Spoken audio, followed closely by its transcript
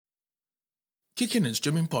Kicking and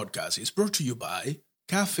Streaming Podcast is brought to you by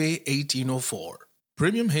Cafe 1804.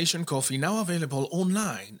 Premium Haitian coffee now available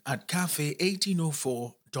online at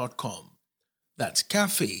cafe1804.com. That's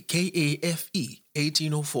cafe, K-A-F-E,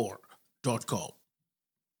 1804.com.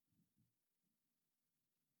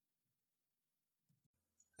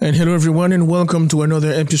 And hello, everyone, and welcome to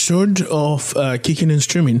another episode of Kicking and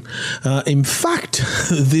Streaming. In fact,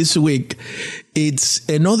 this week, it's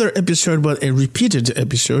another episode, but a repeated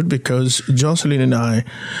episode, because Jocelyn and I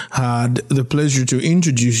had the pleasure to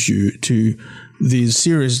introduce you to the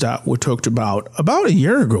series that we talked about a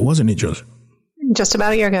year ago, wasn't it, Jocelyn? Just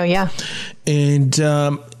about a year ago, yeah. And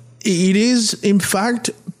it is, in fact,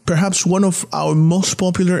 perhaps one of our most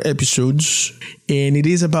popular episodes, and it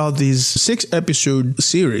is about this 6-episode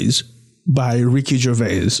series by Ricky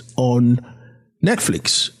Gervais on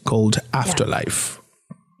Netflix called Afterlife.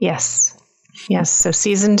 Yes. So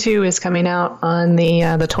season 2 is coming out on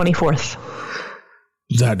the 24th.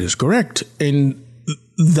 That is correct. And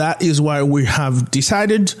that is why we have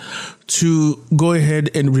decided to go ahead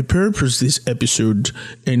and repurpose this episode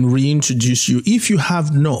and reintroduce you if you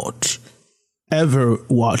have not ever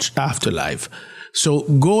watched Afterlife. So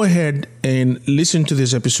go ahead and listen to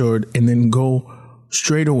this episode and then go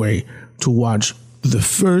straight away to watch the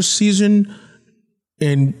first season,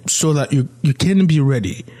 and so that you can be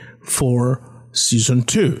ready for season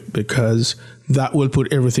 2, because that will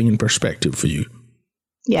put everything in perspective for you.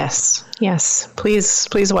 Yes.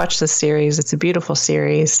 Please watch this series. It's a beautiful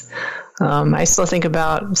series. I still think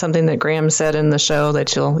about something that Graham said in the show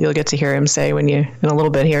that you'll get to hear him say in a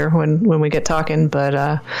little bit here when we get talking.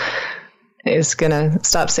 But is gonna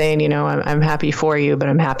stop saying, I'm happy for you, but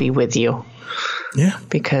I'm happy with you. Yeah,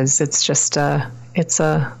 because it's just it's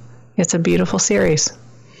a beautiful series.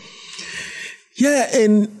 Yeah,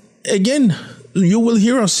 and again, you will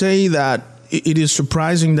hear us say that it is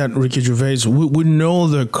surprising that Ricky Gervais, we know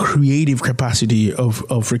the creative capacity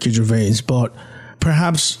of Ricky Gervais, but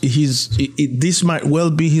perhaps this might well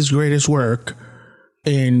be his greatest work,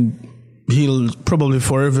 and he'll probably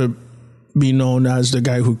forever be known as the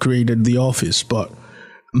guy who created The Office. But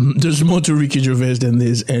there's more to Ricky Gervais than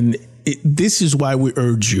this, and this is why we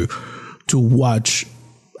urge you to watch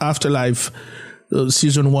Afterlife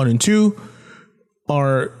season 1 and 2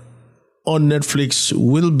 are on Netflix.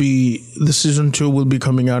 The season 2 will be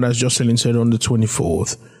coming out, as Jocelyn said, on the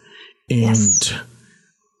 24th. And yes,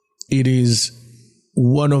 it is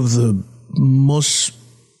one of the most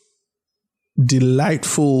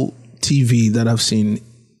delightful TV that I've seen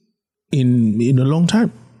in a long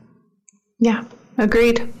time. Yeah,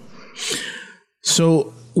 agreed.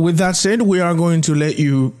 So with that said, we are going to let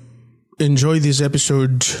you enjoy this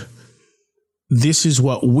episode. This is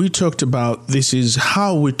what we talked about. This is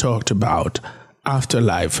how we talked about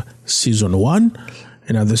Afterlife season 1.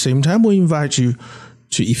 And at the same time, we invite you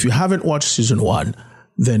to, if you haven't watched season 1,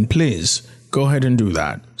 then please go ahead and do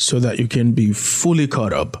that so that you can be fully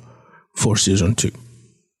caught up for season 2.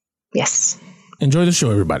 Yes. Enjoy the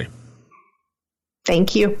show, everybody.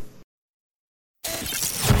 Thank you.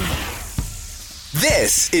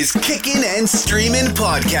 This is Kickin' and Streamin'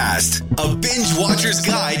 Podcast, a binge watcher's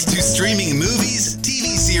guide to streaming movies,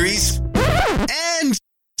 TV series, and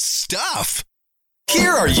stuff.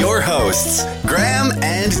 Here are your hosts, Graham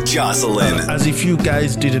and Jocelyn. As if you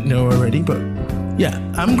guys didn't know already, but yeah,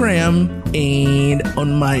 I'm Graham, and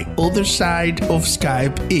on my other side of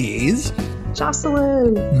Skype is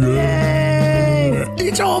Jocelyn. Yay!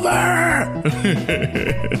 It's over!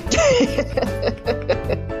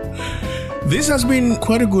 This has been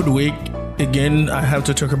quite a good week. Again, I have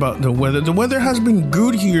to talk about the weather. The weather has been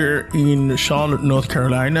good here in Charlotte, North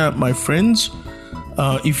Carolina, my friends.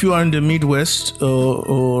 If you are in the Midwest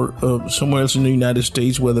or somewhere else in the United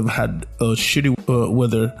States where they've had shitty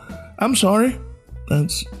weather, I'm sorry.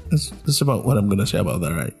 That's about what I'm going to say about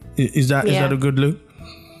that, right? Is that a good look?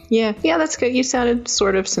 Yeah, that's good. You sounded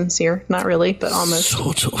sort of sincere. Not really, but almost.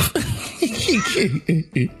 Sort of.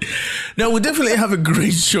 Now, we definitely have a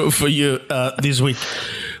great show for you this week.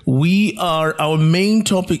 Our main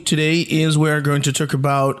topic today is we're going to talk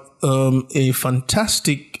about a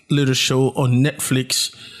fantastic little show on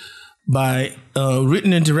Netflix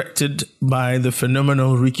written and directed by the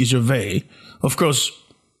phenomenal Ricky Gervais. Of course,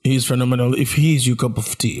 he's phenomenal if he's your cup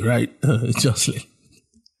of tea, right, Jocelyn?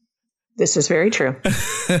 This is very true.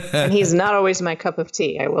 And he's not always my cup of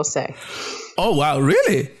tea, I will say. Oh, wow.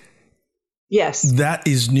 Really? Yes. That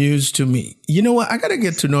is news to me. You know what? I got to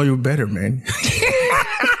get to know you better, man.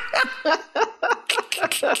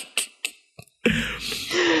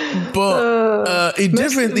 But it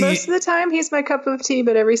definitely... Most of the time, he's my cup of tea,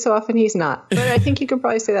 but every so often he's not. But I think you can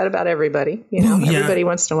probably say that about everybody. You know, everybody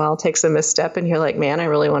once in a while takes a misstep and you're like, man, I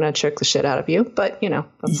really want to choke the shit out of you. But, you know,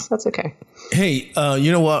 that's okay. Hey,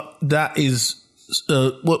 you know what? That is...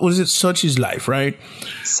 what was it? Such is life, right?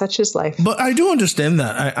 Such is life. But I do understand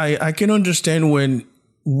that. I can understand when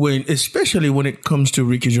especially when it comes to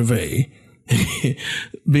Ricky Gervais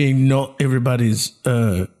being not everybody's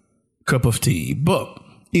cup of tea. But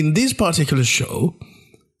in this particular show,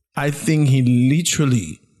 I think he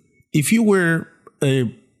literally, if you were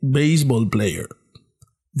a baseball player,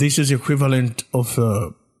 this is equivalent of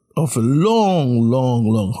a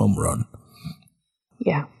long home run.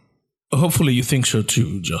 Yeah. Hopefully you think so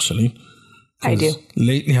too, Jocelyn. I do.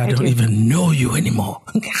 Lately, I don't even know you anymore.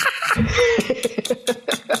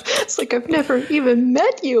 It's like I've never even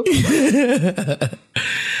met you.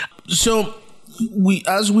 So,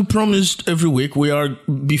 as we promised every week,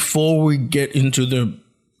 before we get into the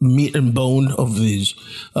meat and bone of this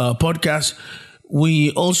podcast,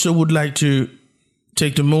 we also would like to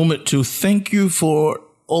take the moment to thank you for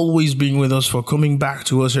always being with us, for coming back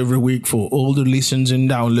to us every week, for all the listens and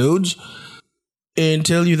downloads, and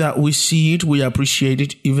tell you that we see it, we appreciate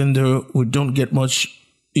it, even though we don't get much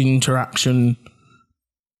interaction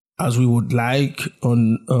as we would like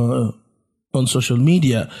on social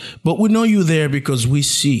media. But we know you're there because we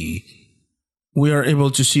are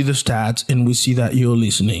able to see the stats, and we see that you're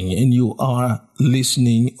listening, and you are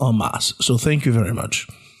listening en masse. So thank you very much.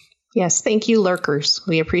 Yes, thank you, lurkers.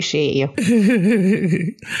 We appreciate you.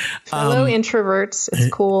 Fellow introverts, it's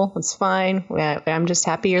cool. It's fine. I'm just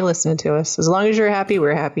happy you're listening to us. As long as you're happy,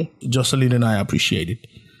 we're happy. Jocelyn and I appreciate it.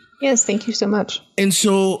 Yes, thank you so much. And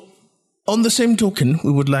so, on the same token,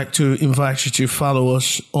 we would like to invite you to follow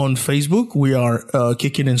us on Facebook. We are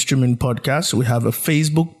Kicking and Streaming Podcast. We have a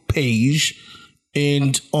Facebook page.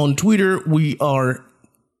 And on Twitter, we are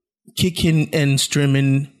Kicking and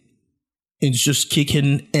Streaming. It's just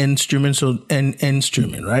Kicking and Streaming, so and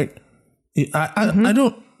Streaming, right? I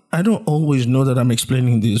don't always know that I'm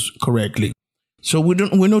explaining this correctly. So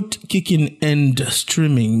we're not Kicking and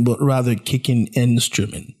Streaming, but rather Kicking and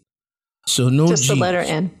Streaming. So no just G's. The letter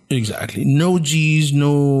N. Exactly. No G's,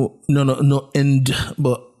 no end,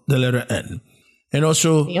 but the letter N. And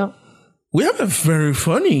also, we have a very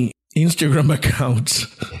funny Instagram account.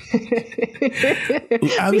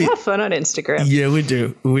 We have fun on Instagram. Yeah, we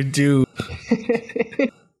do.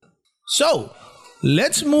 So,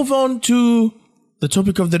 let's move on to the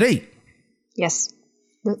topic of the day. Yes,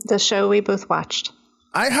 the show we both watched.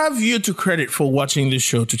 I have you to credit for watching this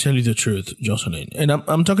show, to tell you the truth, Jocelyn. And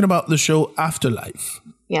I'm talking about the show Afterlife.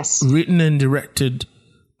 Yes. Written and directed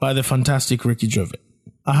by the fantastic Ricky Gervais.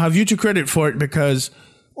 I have you to credit for it because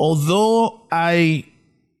although I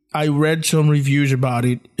read some reviews about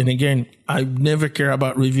it, and again, I never care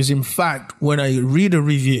about reviews. In fact, when I read a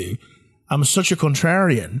review, I'm such a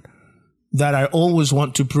contrarian that I always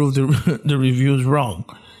want to prove the reviews wrong.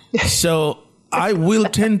 So I will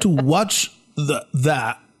tend to watch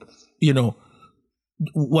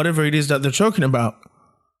whatever it is that they're talking about,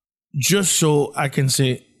 just so I can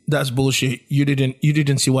say that's bullshit. You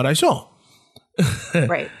didn't see what I saw.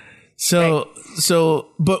 Right.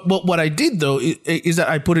 But what I did though is that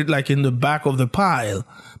I put it like in the back of the pile.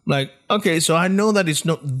 Like, okay, so I know that it's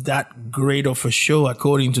not that great of a show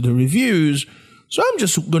according to the reviews, so I'm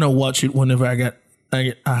just gonna watch it whenever I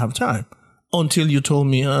have time. Until you told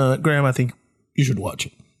me, Graham, I think you should watch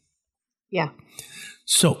it. Yeah.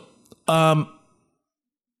 So, tell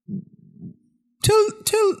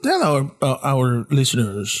our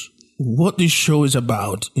listeners what this show is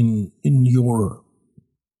about in your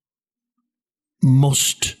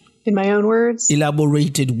most, in my own words,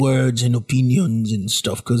 elaborated words and opinions and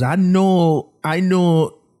stuff. Because I know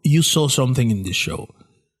you saw something in this show.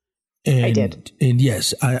 And, I did. And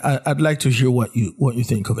yes, I'd like to hear what you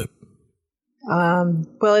think of it.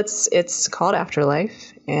 Well, it's called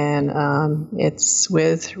Afterlife, and it's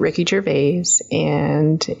with Ricky Gervais,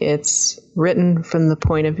 and it's written from the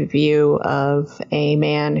point of view of a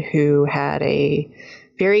man who had a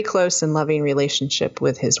very close and loving relationship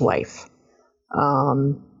with his wife.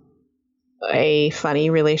 A funny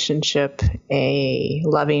relationship, a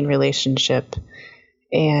loving relationship,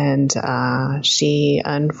 and she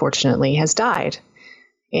unfortunately has died.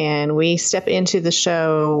 And we step into the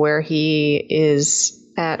show where he is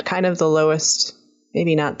at kind of the lowest,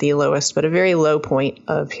 maybe not the lowest, but a very low point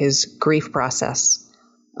of his grief process.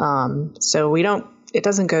 So it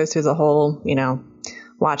doesn't go through the whole,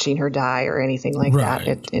 watching her die or anything like that.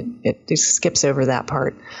 It just skips over that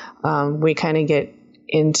part. We kind of get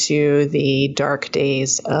into the dark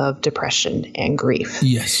days of depression and grief.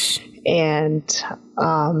 Yes. And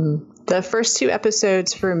the first 2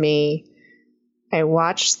 episodes for me, I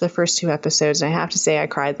watched the first 2 episodes, and I have to say I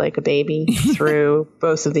cried like a baby through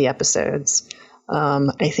both of the episodes.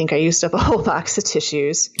 I think I used up a whole box of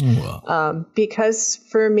tissues. Wow. Because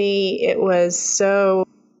for me, it was so...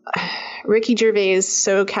 Ricky Gervais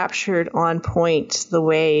so captured on point the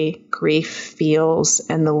way grief feels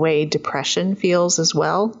and the way depression feels as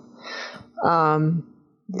well.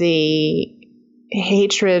 The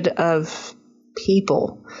hatred of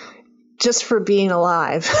people just for being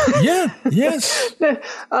alive. Yeah. Yes.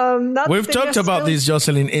 We've talked about this,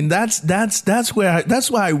 Jocelyn, and that's why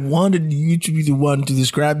I wanted you to be the one to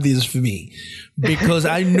describe this for me, because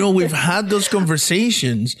I know we've had those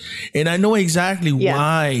conversations, and I know exactly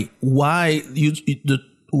why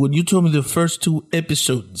when you told me the first 2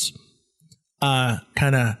 episodes,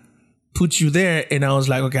 kind of put you there, and I was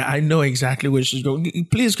like, okay, I know exactly where she's going.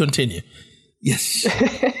 Please continue. Yes.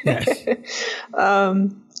 Yes.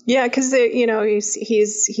 Yeah, because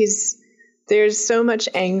he's there's so much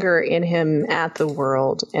anger in him at the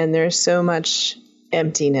world, and there's so much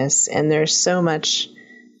emptiness, and there's so much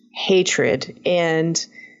hatred, and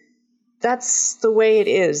that's the way it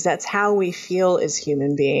is. That's how we feel as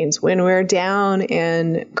human beings when we're down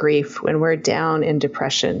in grief, when we're down in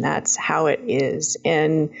depression. That's how it is.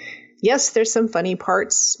 And yes, there's some funny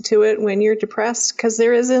parts to it when you're depressed, because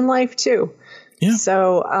there is in life too. Yeah.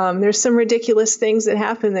 So there's some ridiculous things that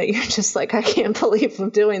happen that you're just like, I can't believe I'm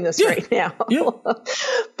doing this right now. Yeah.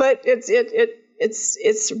 But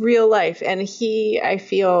it's real life, and he, I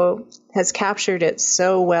feel, has captured it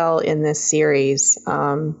so well in this series.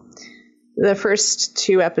 The first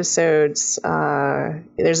 2 episodes,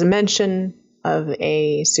 there's a mention of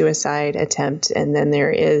a suicide attempt, and then there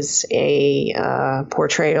is a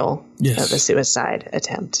portrayal of a suicide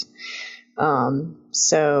attempt.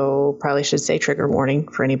 So probably should say trigger warning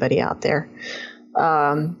for anybody out there.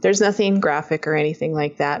 There's nothing graphic or anything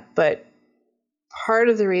like that, but part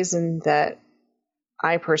of the reason that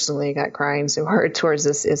I personally got crying so hard towards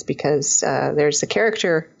this is because there's a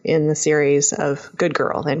character in the series of Good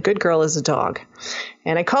Girl, and Good Girl is a dog.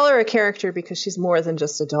 And I call her a character because she's more than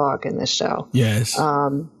just a dog in this show. Yes.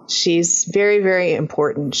 She's very, very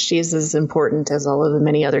important. She's as important as all of the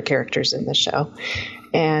many other characters in the show.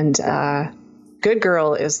 And Good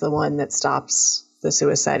Girl is the one that stops the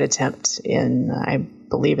suicide attempt in, I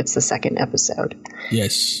believe it's the 2nd episode.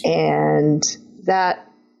 Yes. And that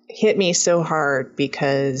hit me so hard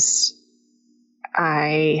because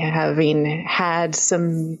having had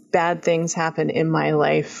some bad things happen in my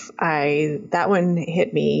life, that one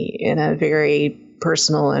hit me in a very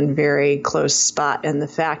personal and very close spot. And the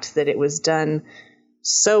fact that it was done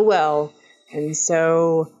so well, and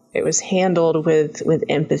so it was handled with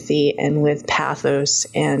empathy and with pathos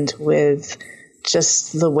and with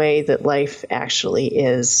just the way that life actually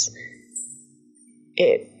is.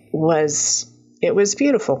 It was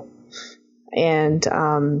beautiful. And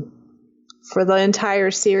for the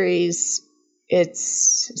entire series, it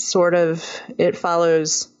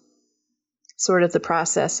follows sort of the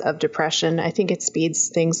process of depression. I think it speeds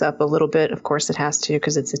things up a little bit. Of course it has to,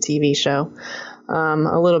 because it's a TV show.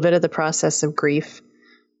 A little bit of the process of grief.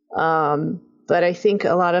 But I think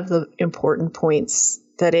a lot of the important points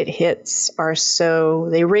that it hits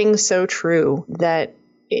they ring so true that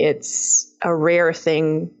it's a rare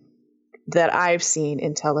thing that I've seen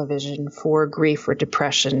in television for grief or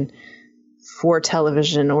depression, for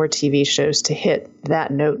television or TV shows to hit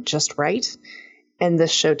that note just right. And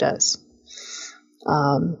this show does.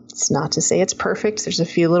 It's not to say it's perfect. There's a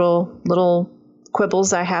few little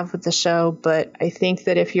quibbles I have with the show, but I think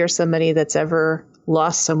that if you're somebody that's ever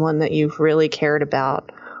lost someone that you've really cared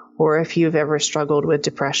about, or if you've ever struggled with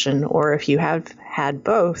depression, or if you have had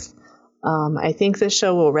both, I think this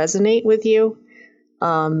show will resonate with you.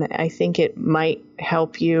 I think it might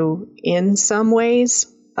help you in some ways,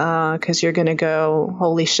 because you're going to go,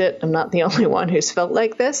 holy shit, I'm not the only one who's felt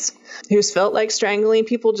like this, who's felt like strangling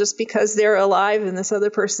people just because they're alive and this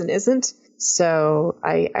other person isn't. So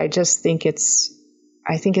I just think it's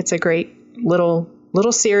a great little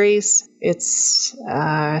series. It's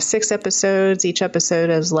 6 episodes. Each episode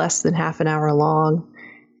is less than half an hour long.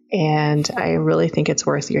 And I really think it's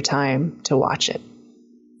worth your time to watch it.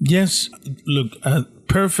 Yes. Look,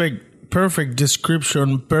 perfect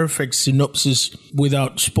description, perfect synopsis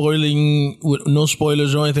without spoiling, with no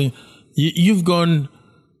spoilers or anything. You've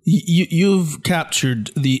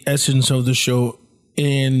captured the essence of the show,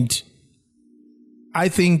 and I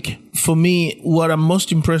think for me, what I'm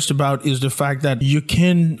most impressed about is the fact that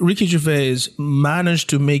Ricky Gervais managed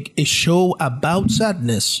to make a show about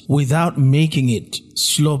sadness without making it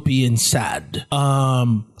sloppy and sad.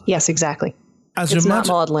 Yes, exactly. It's not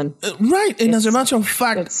maudlin. Right. And as a matter of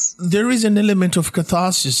fact, there is an element of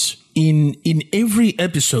catharsis in every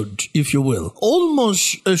episode, if you will.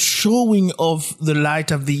 Almost a showing of the light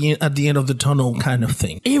at the end of the tunnel kind of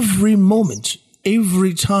thing. Every moment.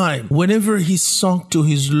 Every time, whenever he sunk to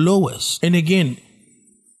his lowest. And again,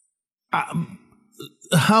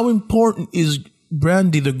 how important is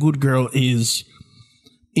Brandy the good girl is,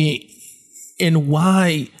 and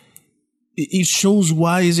why it shows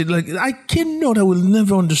why is it like, I will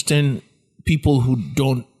never understand people who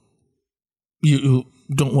don't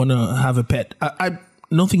want to have a pet. I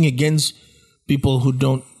nothing against people who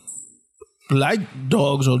don't like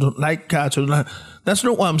dogs or don't like cats or that's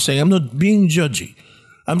not what I'm saying. I'm not being judgy.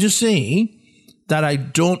 I'm just saying that I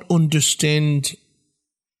don't understand.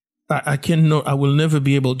 I will never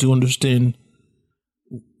be able to understand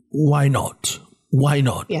why not. Why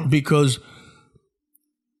not? Yeah. Because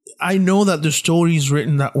I know that the story is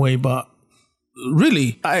written that way, but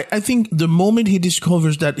really, I think the moment he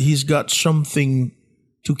discovers that he's got something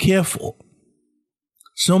to care for,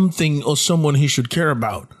 something or someone he should care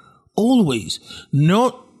about, always,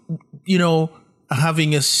 not,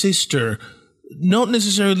 having a sister, not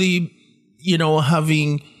necessarily,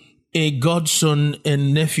 having a godson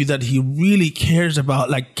and nephew that he really cares about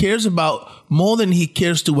more than he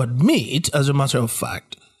cares to admit, as a matter of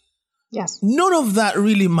fact. Yes. None of that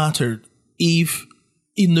really mattered if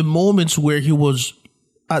in the moments where he was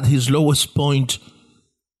at his lowest point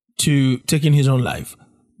to taking his own life.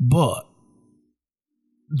 But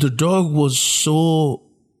the dog was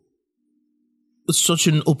such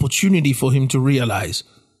an opportunity for him to realize.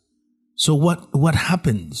 So what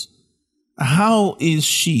happens? How is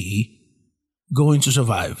she going to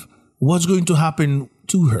survive? What's going to happen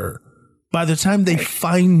to her by the time they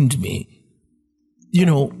find me?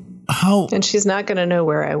 How? And she's not going to know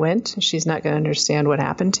where I went. She's not going to understand what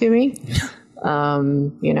happened to me.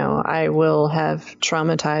 I will have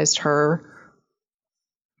traumatized her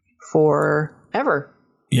forever.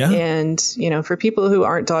 Yeah. And, for people who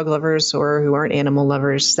aren't dog lovers or who aren't animal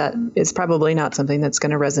lovers, that is probably not something that's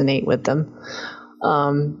going to resonate with them.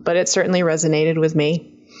 But it certainly resonated with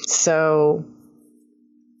me. So,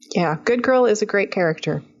 yeah, Good Girl is a great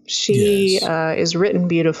character. She is written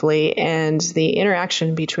beautifully, and the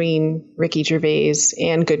interaction between Ricky Gervais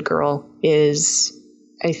and Good Girl is,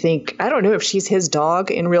 I don't know if she's his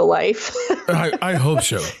dog in real life. I hope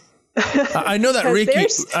so. I know that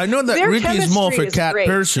Ricky is more of a cat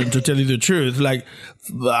person, to tell you the truth. Like,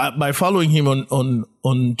 by following him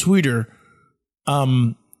on Twitter,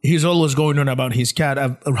 he's always going on about his cat.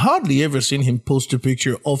 I've hardly ever seen him post a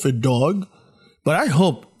picture of a dog, but I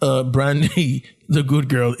hope Brandy, the good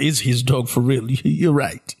girl, is his dog for real. You're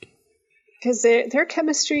right. Because their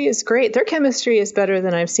chemistry is great. Their chemistry is better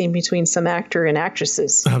than I've seen between some actor and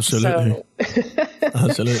actresses. Absolutely.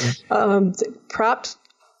 Absolutely. Props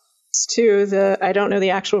to I don't know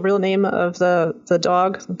the actual real name of the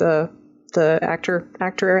dog, the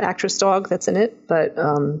actress dog that's in it, but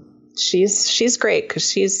she's great because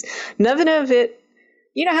she's none of it.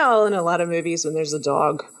 You know how in a lot of movies when there's a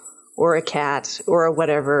dog or a cat or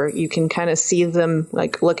whatever, you can kind of see them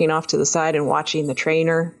like looking off to the side and watching the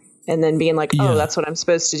trainer and then being like, oh, that's what I'm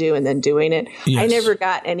supposed to do, and then doing it. Yes. I never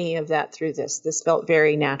got any of that through this. This felt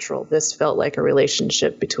very natural. This felt like a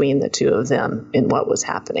relationship between the two of them in what was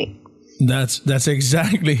happening. That's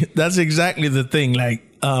exactly the thing.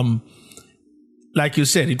 Like you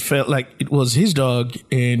said, it felt like it was his dog,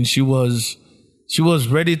 and she was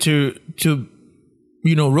ready to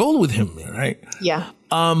roll with him, right? Yeah.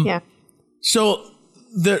 So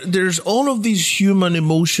there's all of these human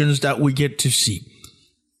emotions that we get to see.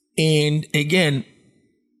 And again,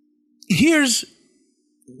 here's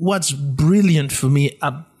what's brilliant for me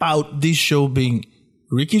about this show being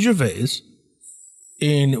Ricky Gervais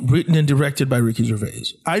and written and directed by Ricky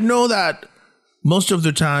Gervais. I know that most of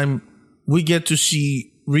the time we get to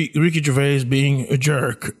see Ricky Gervais being a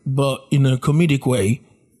jerk, but in a comedic way.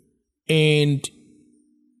 And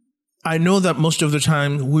I know that most of the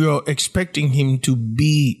time we are expecting him to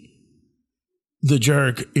be the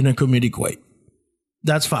jerk in a comedic way.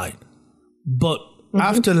 That's fine. But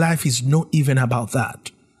Afterlife is not even about that.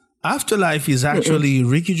 Afterlife is actually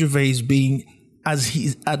Ricky Gervais being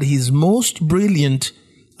at his most brilliant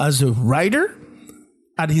as a writer,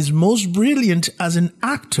 at his most brilliant as an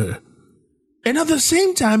actor, and at the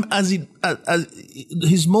same time as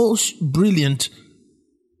his most brilliant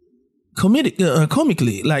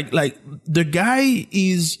comically. Like the guy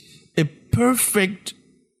is a perfect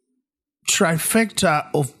trifecta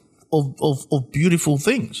of beautiful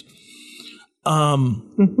things.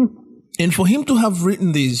 And for him to have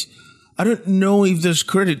written these, I don't know if there's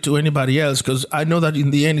credit to anybody else, because I know that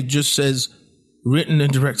in the end it just says written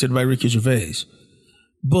and directed by Ricky Gervais.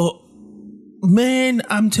 But man,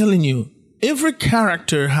 I'm telling you, every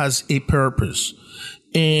character has a purpose,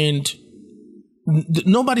 and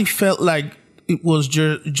nobody felt like it was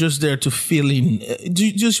just there to fill in. Do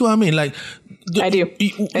you see what I mean? Like, I do.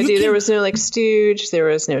 There was no like stooge. There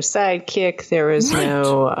was no sidekick. There was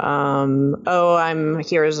no, I'm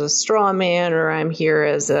here as a straw man, or I'm here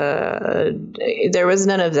as there was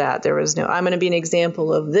none of that. There was no, I'm going to be an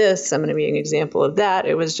example of this. I'm going to be an example of that.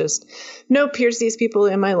 It was just, nope, here's these people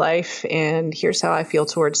in my life, and here's how I feel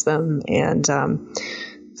towards them. And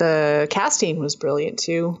the casting was brilliant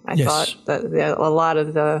too. I thought that a lot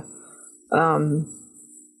of the,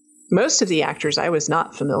 most of the actors I was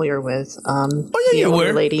not familiar with. The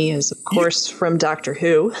older lady is, of course, from Doctor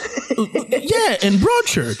Who. Yeah, and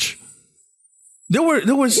Broadchurch. There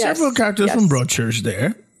were several characters from Broadchurch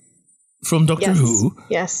there, from Doctor Who.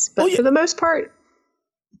 Yes, but for the most part,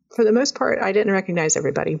 I didn't recognize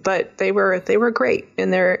everybody, but they were great,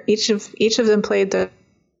 and each of them played the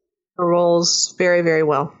roles very, very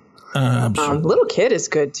well. Little kid is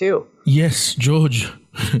good too. Yes, George.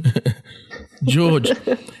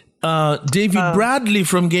 David Bradley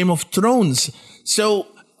from Game of Thrones. So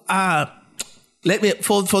let me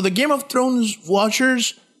for the Game of Thrones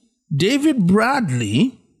watchers, David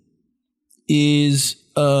Bradley is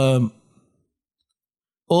old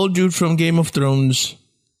dude from Game of Thrones,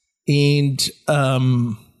 and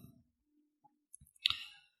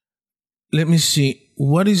let me see,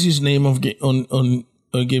 what is his name on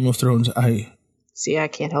Game of Thrones? I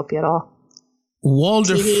can't help you at all.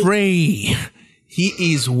 Walder Frey. He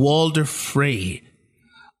is Walder Frey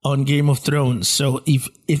on Game of Thrones. So if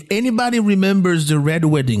anybody remembers the Red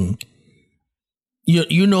Wedding,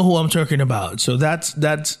 you know who I'm talking about. So that's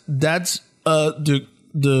the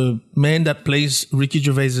man that plays Ricky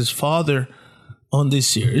Gervais's father on this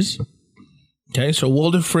series. Okay, so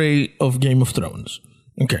Walder Frey of Game of Thrones.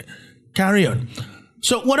 Okay, carry on.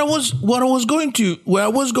 So where I was going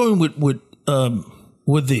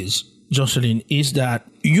with this, Jocelyn, is that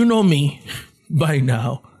you know me by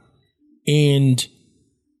now, and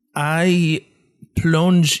I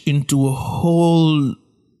plunge into a whole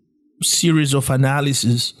series of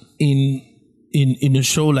analysis in a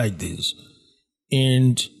show like this,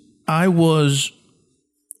 and I was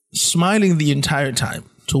smiling the entire time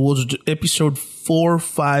towards episode 4,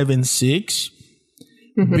 5, and 6,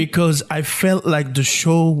 because I felt like the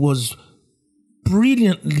show was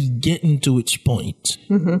brilliantly getting to its point.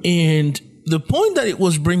 And the point that it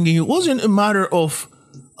was bringing, it wasn't a matter of,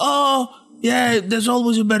 there's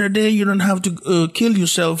always a better day, you don't have to kill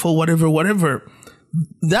yourself or whatever.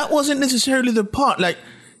 That wasn't necessarily the part. Like,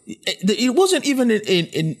 it wasn't even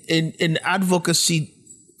an advocacy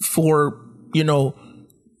for,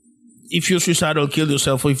 if you're suicidal, kill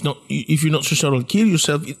yourself, or if you're not suicidal, kill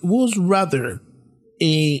yourself. It was rather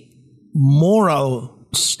a moral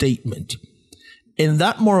statement. And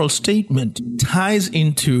that moral statement ties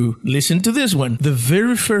into, listen to this one, the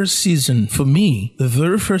very first season, for me, the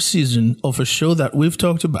very first season of a show that we've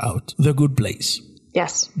talked about, The Good Place.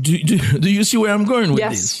 Yes. Do you see where I'm going with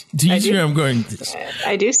this? Do you see where I'm going with this?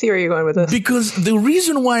 I do see where you're going with this. Because the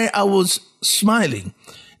reason why I was smiling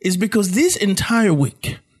is because this entire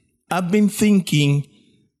week, I've been thinking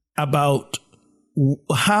about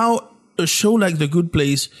how a show like The Good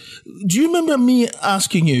Place. Do you remember me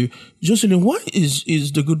asking you, Jocelyn, why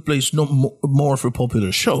is The Good Place not more of a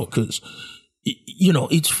popular show? Because,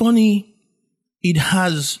 it's funny, it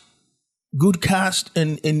has good cast,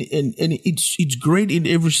 and it's great in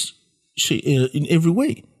every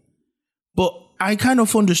way. But I kind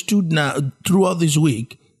of understood now throughout this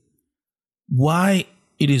week why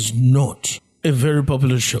it is not a very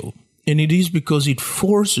popular show. And it is because it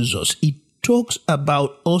forces us, it talks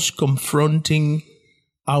about us confronting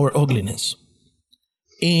our ugliness.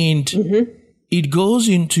 And it goes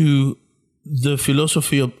into the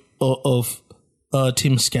philosophy of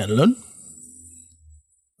Tim Scanlon,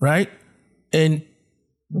 right? And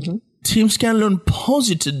Tim Scanlon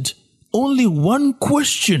posited only one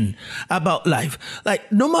question about life.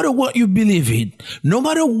 Like, no matter what you believe in, no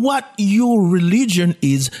matter what your religion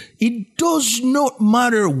is, it does not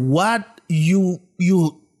matter what your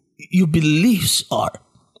beliefs are.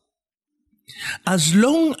 As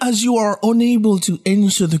long as you are unable to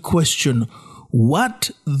answer the question,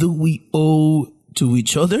 what do we owe to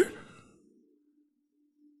each other?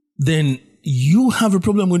 then you have a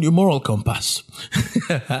problem with your moral compass.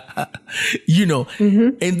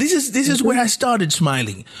 And this is where I started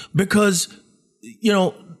smiling, because,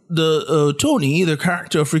 the Tony, the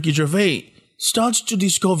character of Ricky Gervais, starts to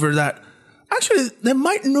discover that actually there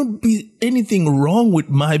might not be anything wrong with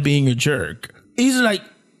my being a jerk. He's like,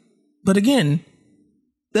 but again,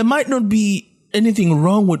 there might not be anything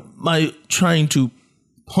wrong with my trying to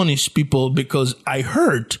punish people because I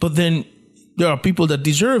hurt, but then there are people that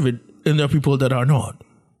deserve it and there are people that are not.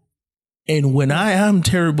 And when I am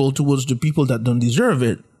terrible towards the people that don't deserve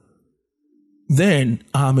it, then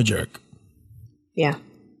I'm a jerk. Yeah.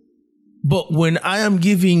 But when I am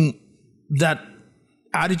giving that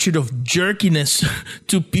attitude of jerkiness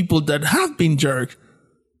to people that have been jerked,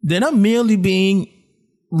 then I'm merely being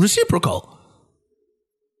reciprocal.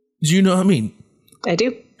 Do you know what I mean? I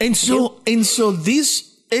do. And so this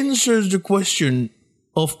answers the question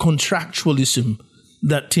of contractualism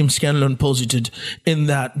that Tim Scanlon posited, in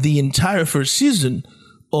that the entire first season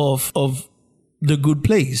of The Good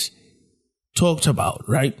Place talked about,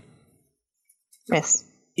 right? Yes.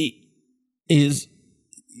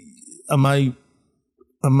 Am I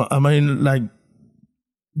like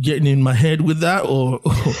getting in my head with that, or?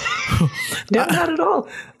 No, not at all.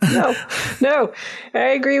 No, I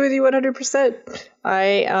agree with you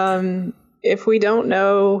 100%. If we don't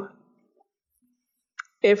know,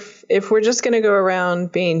 if we're just going to go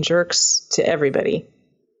around being jerks to everybody,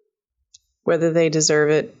 whether they deserve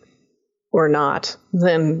it or not,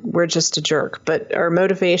 then we're just a jerk. But our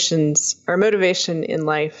motivation in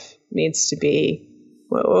life needs to be,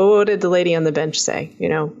 what did the lady on the bench say?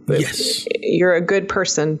 Yes. You're a good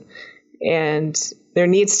person, and there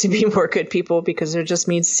needs to be more good people because there just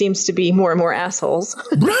seems to be more and more assholes.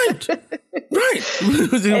 Right.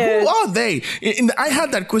 Who are they? And I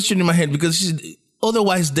had that question in my head because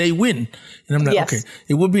otherwise they win. And I'm like, yes. Okay,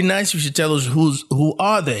 it would be nice if you tell us who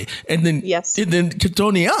are they? And then, yes. And then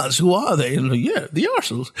Tony asks, who are they? And I'm like, yeah, the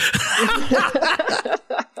arseholes.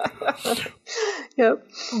 Yep.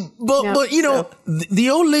 But the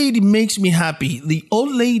old lady makes me happy. The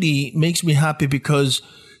old lady makes me happy because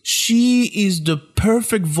she is the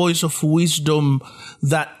perfect voice of wisdom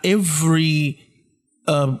that every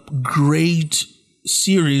great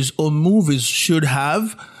series or movies should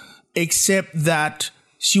have, except that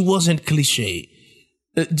she wasn't cliche.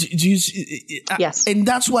 Yes. And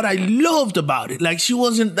that's what I loved about it. Like, she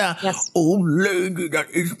wasn't that old lady that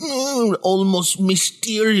is almost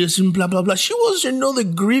mysterious and blah, blah, blah. She was another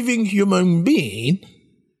grieving human being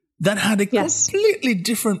that had a completely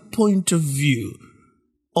different point of view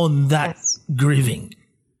on that grieving.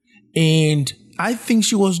 And I think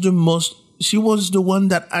she was the one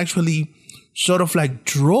that actually sort of like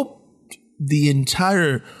dropped the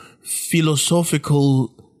entire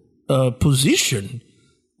philosophical position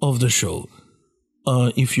of the show,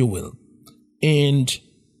 if you will. And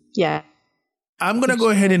I'm going to go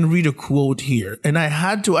ahead and read a quote here. And I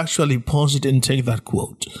had to actually pause it and take that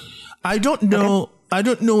quote. I don't know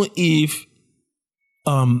if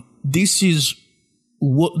this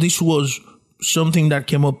was something that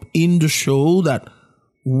came up in the show, that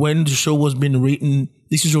when the show was being written,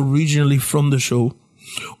 this is originally from the show,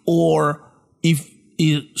 or if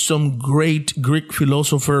some great Greek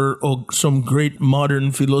philosopher or some great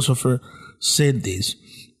modern philosopher said this.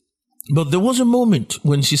 But there was a moment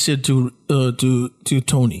when she said to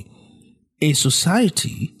Tony, a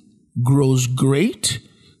society grows great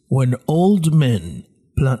when old men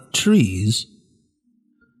plant trees,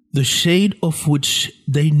 the shade of which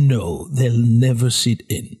they know they'll never sit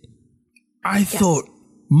in. I thought,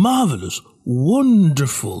 marvelous,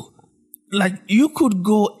 wonderful. Like, you could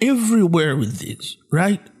go everywhere with this,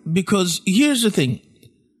 right? Because here's the thing.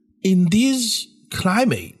 In this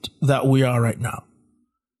climate that we are right now,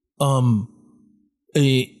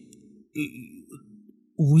 we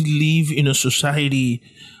live in a society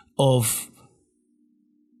of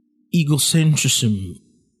egocentrism,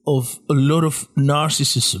 of a lot of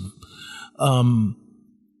narcissism, a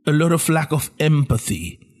lot of lack of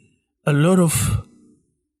empathy, a lot of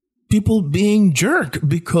people being jerk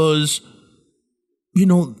because,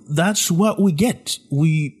 that's what we get.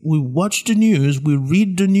 We watch the news, we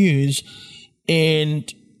read the news, and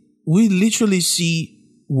we literally see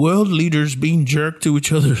world leaders being jerks to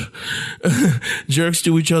each other.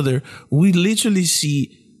 We literally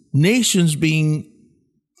see nations being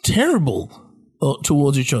terrible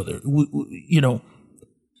towards each other,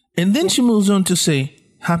 And then she moves on to say,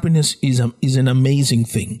 happiness is an amazing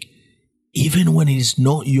thing, even when it is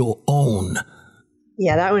not your own.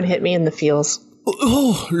 Yeah, that one hit me in the feels.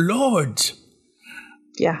 Oh, Lord.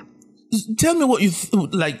 Yeah. tell me what you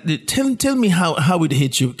like. Tell me how it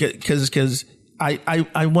hit you, because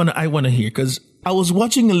I want to hear, because I was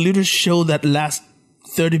watching a little show that lasts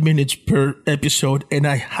 30 minutes per episode, and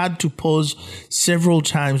I had to pause several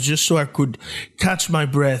times just so I could catch my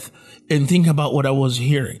breath and think about what I was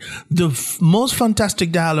hearing. The most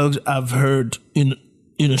fantastic dialogues I've heard in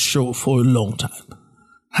a show for a long time.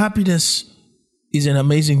 Happiness is an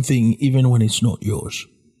amazing thing, even when it's not yours.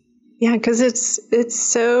 Yeah, because it's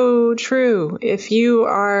so true. If you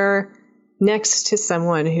are next to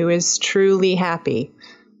someone who is truly happy,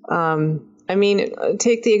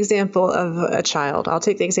 take the example of a child. I'll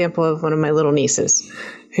take the example of one of my little nieces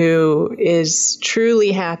who is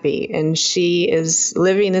truly happy, and she is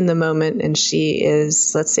living in the moment, and she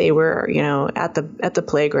is, let's say we're, at the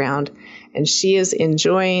playground, and she is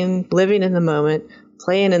enjoying living in the moment,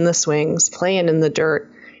 playing in the swings, playing in the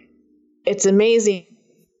dirt. It's amazing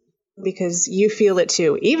because you feel it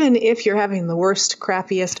too. Even if you're having the worst,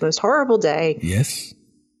 crappiest, most horrible day. Yes.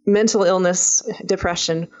 Mental illness,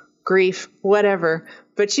 depression, grief, whatever,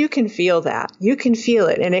 but you can feel that. You can feel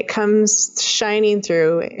it, and it comes shining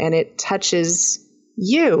through, and it touches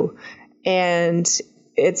you. And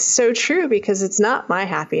it's so true, because it's not my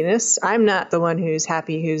happiness. I'm not the one who's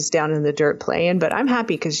happy, who's down in the dirt playing, but I'm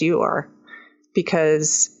happy because you are,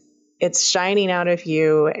 because it's shining out of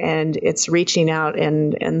you, and it's reaching out,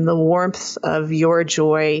 and the warmth of your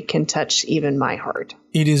joy can touch even my heart.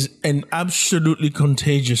 It is an absolutely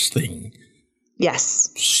contagious thing. Yes.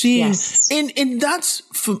 Yes. And that's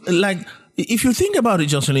if you think about it,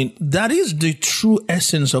 Jocelyn, that is the true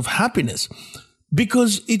essence of happiness,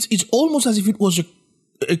 because it's almost as if it was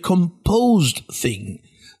a composed thing,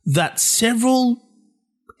 that several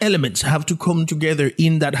elements have to come together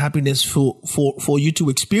in that happiness for you to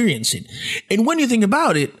experience it. And when you think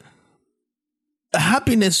about it,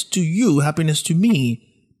 happiness to you, happiness to me,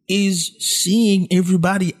 is seeing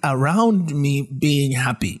everybody around me being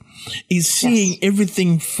happy, is seeing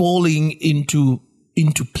everything falling into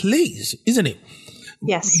place, isn't it?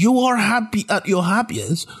 Yes. You are happy at your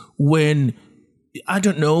happiest when, I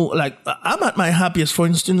don't know, like I'm at my happiest, for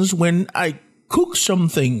instance, when I cook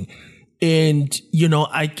something and,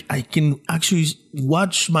 I can actually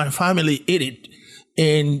watch my family eat it,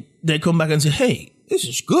 and they come back and say, hey, this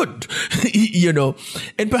is good,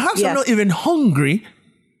 and perhaps I'm not even hungry.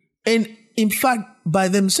 And in fact, by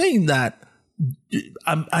them saying that,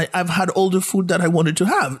 I've had all the food that I wanted to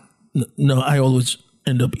have. No, I always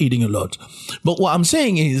end up eating a lot. But what I'm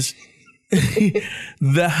saying is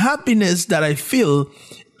the happiness that I feel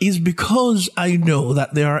is because I know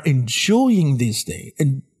that they are enjoying this day.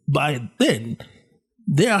 And by then,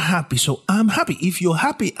 they are happy. So I'm happy. If you're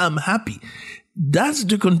happy, I'm happy. That's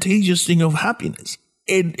the contagious thing of happiness.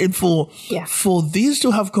 And for this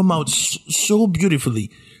to have come out so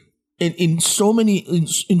beautifully, and in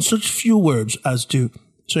such few words as to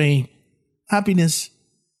saying happiness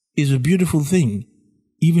is a beautiful thing,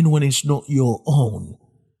 even when it's not your own,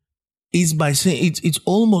 is by saying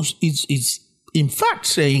it's in fact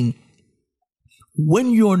saying, when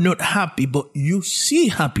you're not happy but you see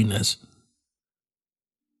happiness,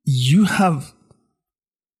 you have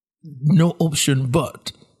no option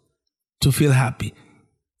but to feel happy.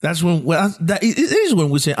 That's when it is when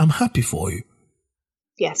we say, I'm happy for you.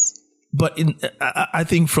 Yes. But I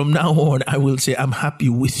think from now on, I will say, I'm happy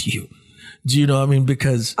with you. Do you know what I mean?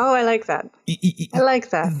 Because I like that. I like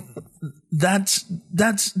that. That's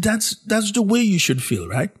the way you should feel,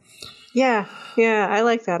 right? Yeah, I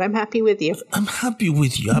like that. I'm happy with you. I'm happy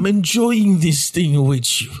with you. I'm enjoying this thing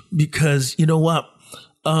with you, because you know what?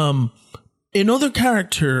 Another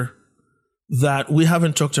character that we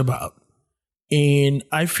haven't talked about, and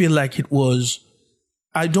I feel like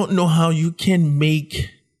I don't know how you can make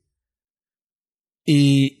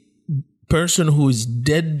a person who is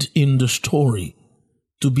dead in the story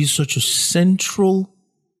to be such a central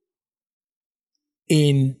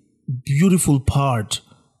and beautiful part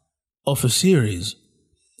of a series.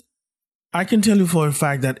 I can tell you for a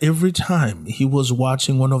fact that every time he was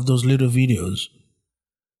watching one of those little videos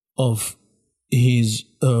of his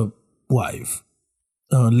wife,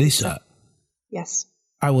 Lisa, yes,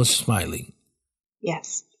 I was smiling.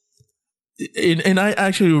 Yes. And I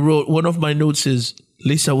actually wrote, one of my notes is,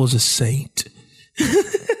 Lisa was a saint.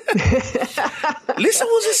 Lisa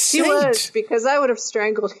was a saint. She was, because I would have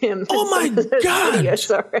strangled him. Oh my God.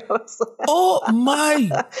 Sorry, oh my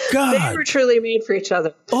God. They were truly made for each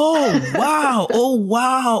other. Oh wow. Oh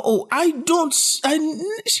wow. Oh,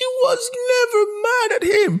 she was never mad at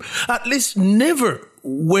him. At least never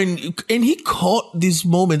and he caught these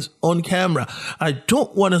moments on camera. I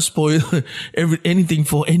don't want to spoil anything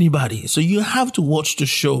for anybody, so you have to watch the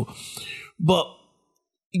show. But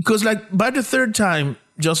because like by the third time,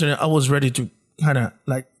 Justin, I was ready to kind of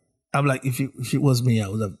like, I'm like, if it was me, I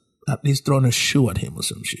would have at least thrown a shoe at him or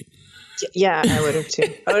some shit. Yeah, I would have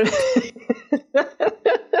too.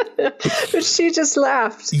 But she just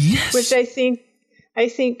laughed. Yes. Which I think I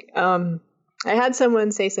had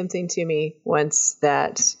someone say something to me once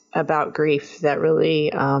about grief that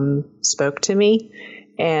really spoke to me.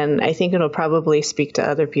 And I think it'll probably speak to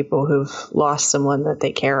other people who've lost someone that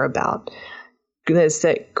they care about. Because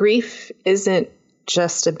that grief isn't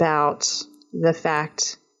just about the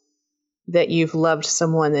fact that you've loved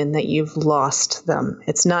someone and that you've lost them.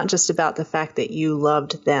 It's not just about the fact that you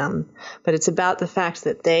loved them, but it's about the fact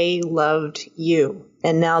that they loved you.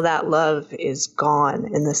 And now that love is gone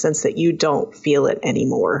in the sense that you don't feel it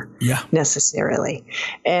anymore necessarily.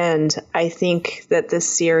 And I think that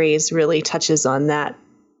this series really touches on that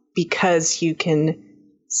because you can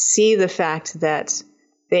see the fact that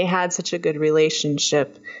they had such a good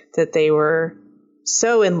relationship, that they were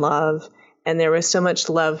so in love, and there was so much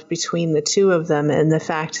love between the two of them, and the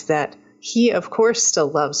fact that he, of course, still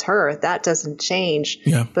loves her. That doesn't change.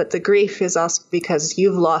 Yeah. But the grief is also because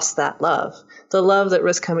you've lost that love. The love that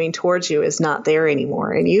was coming towards you is not there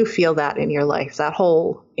anymore, and you feel that in your life. That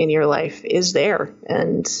hole in your life is there,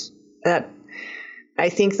 and that I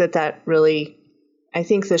think that really, I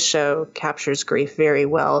think this show captures grief very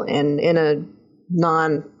well, and in a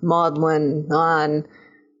non-maudlin,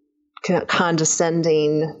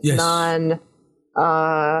 non-condescending,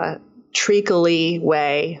 non-treacly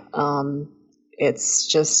way. It's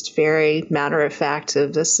just very matter of fact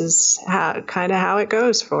of this is how it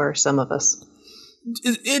goes for some of us.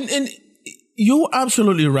 And you're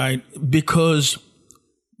absolutely right, because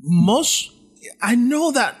I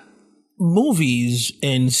know that movies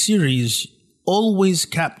and series always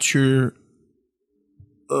capture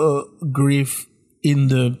grief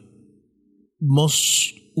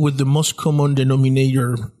with the most common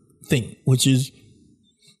denominator thing, which is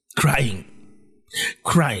crying.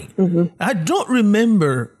 Mm-hmm. I don't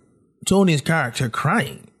remember Tony's character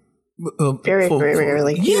crying. Very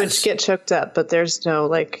rarely. He would get choked up, but there's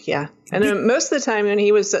no And then most of the time when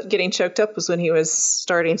he was getting choked up was when he was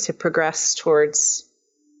starting to progress towards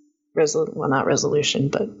not resolution,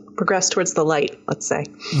 but progress towards the light, let's say.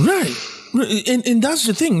 Right. And that's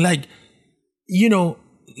the thing. Like,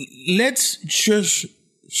 let's just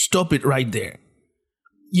stop it right there.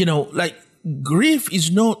 Like grief is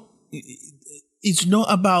not, it's not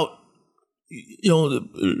about,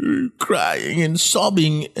 crying and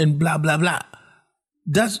sobbing and blah, blah, blah.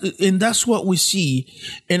 That's what we see.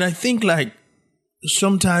 And I think like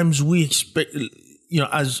sometimes we expect,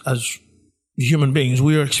 as human beings,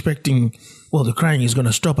 we are expecting, well, the crying is going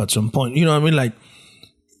to stop at some point. You know what I mean? Like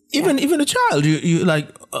even a child, you like,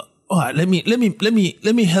 all right, let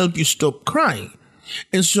me help you stop crying.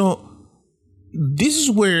 And so this is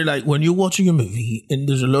where, like, when you're watching a movie and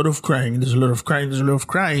there's a lot of crying,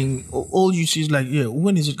 all you see is like,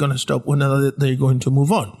 when is it going to stop? When are they going to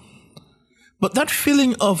move on? But that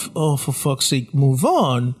feeling of, for fuck's sake, move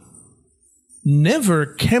on, never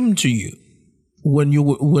came to you when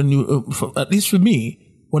you, at least for me,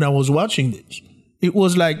 when I was watching this. It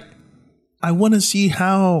was like, I want to see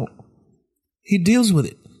how he deals with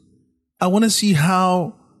it. I want to see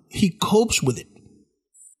how he copes with it.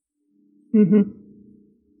 Mm-hmm.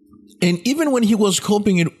 And even when he was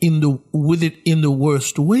coping with it in the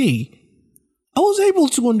worst way, I was able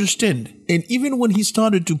to understand. And even when he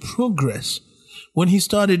started to progress, when he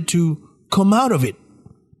started to come out of it,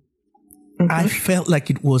 I felt like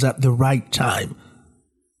it was at the right time.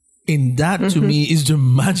 And that to me is the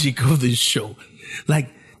magic of this show. Like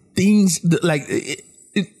things like,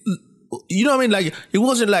 you know what I mean? Like it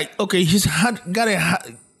wasn't like, okay, he's got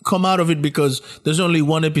to come out of it because there's only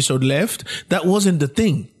one episode left. That wasn't the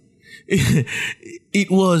thing. It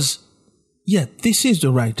was, this is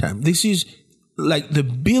the right time. This is like the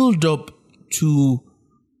build up to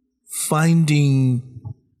finding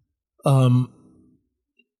a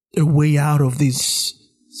way out of this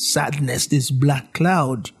sadness, this black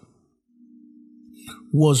cloud,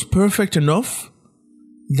 was perfect enough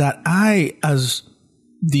that I, as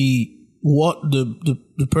the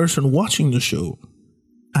person watching the show,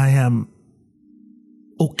 I am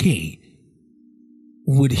okay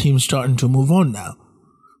with him starting to move on now.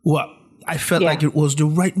 Well, I felt like it was the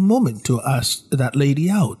right moment to ask that lady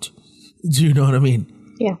out. Do you know what I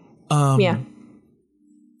mean? Yeah.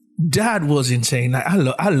 Dad was insane. Like,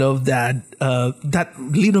 I love Dad. That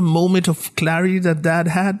little moment of clarity that Dad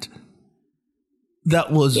had.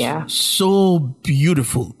 that was so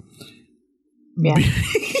beautiful. Yeah.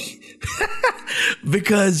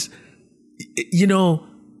 Because,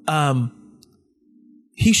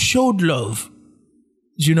 he showed love.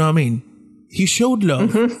 Do you know what I mean? He showed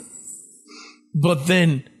love. Mm-hmm. But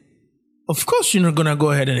then, of course, you're not going to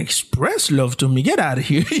go ahead and express love to me. Get out of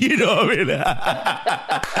here. You know what I mean?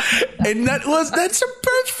 And that's a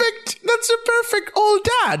perfect old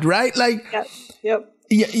dad, right? Like, yep.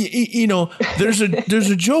 Yeah, there's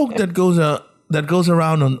a joke that goes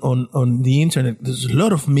around on the internet. There's a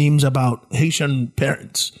lot of memes about Haitian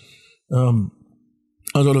parents. As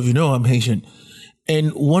all of you know, I'm Haitian.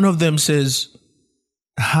 And one of them says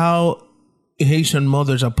how Haitian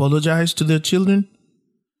mothers apologize to their children.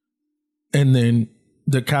 And then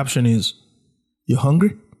the caption is, "You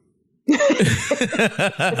hungry?" Yeah,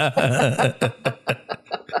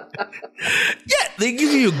 they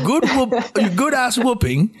give you a good ass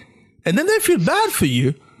whooping, and then they feel bad for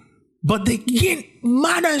you, but they can't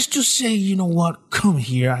manage to say, "You know what? Come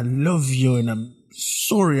here. I love you, and I'm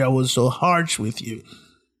sorry I was so harsh with you."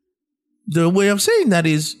 The way of saying that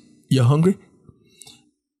is, "You hungry?"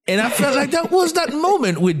 And I felt like that was that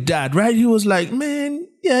moment with Dad, right? He was like, "Man,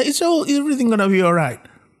 yeah, everything gonna be all right."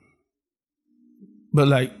 But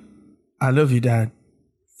like, "I love you, Dad."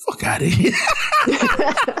 Fuck out of here.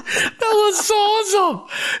 That was so awesome.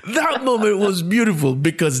 That moment was beautiful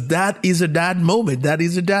because that is a dad moment. That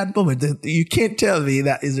is a dad moment. You can't tell me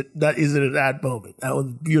that isn't a dad moment. That was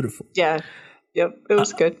beautiful. Yeah. Yep. It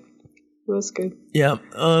was good. It was good. Yeah.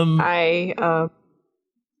 I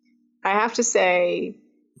have to say,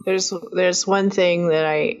 there's one thing that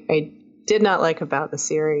I did not like about the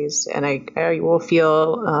series, and I will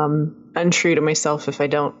feel untrue to myself if I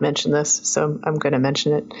don't mention this, so I'm going to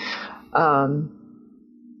mention it.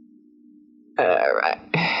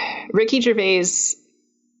 Ricky Gervais,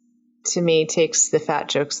 to me, takes the fat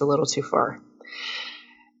jokes a little too far.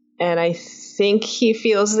 And I think he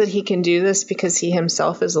feels that he can do this because he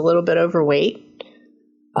himself is a little bit overweight.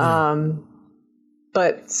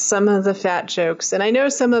 But some of the fat jokes, and I know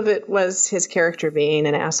some of it was his character being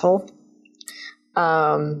an asshole,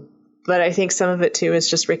 but I think some of it too is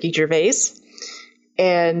just Ricky Gervais.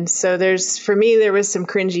 And so there was some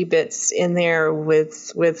cringy bits in there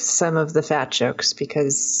with some of the fat jokes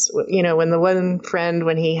because, when the one friend,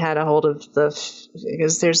 when he had a hold of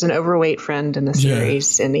because there's an overweight friend in the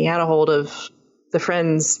series, and he had a hold of the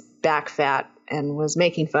friend's back fat and was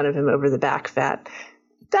making fun of him over the back fat.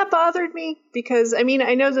 That bothered me because, I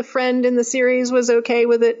know the friend in the series was okay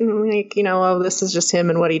with it and this is just him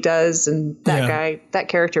and what he does. And that guy, that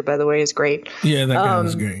character, by the way, is great. Yeah, that guy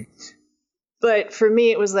was great. But for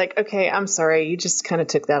me, it was like, okay, I'm sorry. You just kind of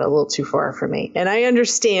took that a little too far for me. And I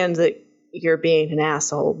understand that you're being an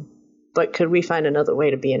asshole, but could we find another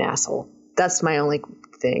way to be an asshole? That's my only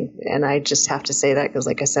thing. And I just have to say that because,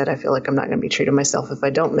 like I said, I feel like I'm not going to be true to myself if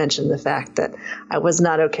I don't mention the fact that I was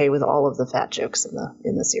not okay with all of the fat jokes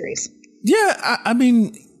in the series. Yeah,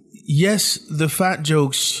 yes, the fat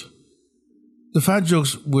jokes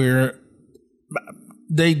were,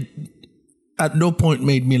 they at no point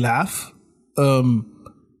made me laugh.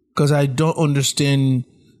 Because I don't understand.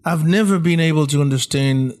 I've never been able to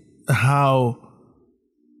understand how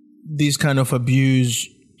this kind of abuse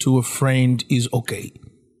to a friend is okay.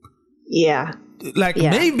 Yeah. Like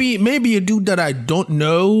maybe a dude that I don't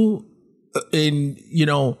know and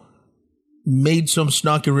made some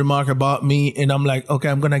snarky remark about me and I'm like, okay,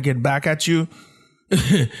 I'm gonna get back at you.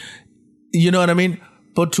 You know what I mean?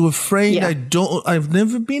 But to a friend, I've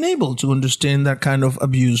never been able to understand that kind of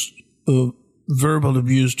abuse. Verbal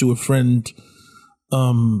abuse to a friend,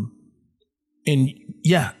 and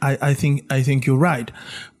yeah, I think you're right.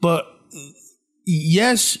 But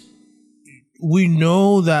yes, we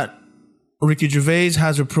know that Ricky Gervais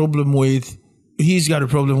has a problem with. He's got a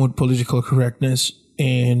problem with political correctness,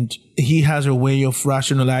 and he has a way of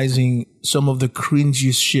rationalizing some of the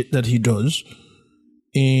cringiest shit that he does,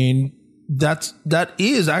 and that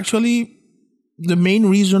is actually the main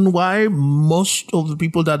reason why most of the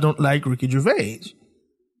people that don't like Ricky Gervais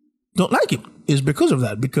don't like him is because of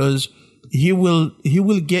that. Because he will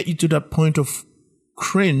get you to that point of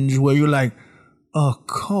cringe where you're like, oh,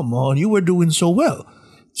 come on, you were doing so well.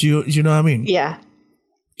 Do you know what I mean? Yeah.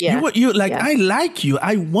 Yeah. You like, I like you.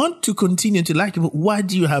 I want to continue to like you, but why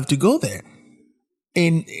do you have to go there?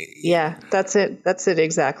 And yeah, that's it. That's it.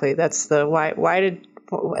 Exactly. That's the why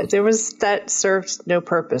that served no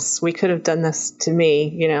purpose. We could have done this to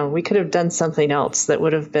me, we could have done something else that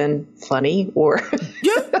would have been funny or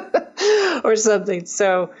or something.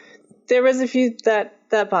 So there was a few that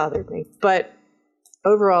bothered me, but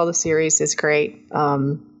overall the series is great.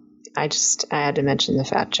 I had to mention the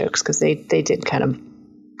fat jokes because they did kind of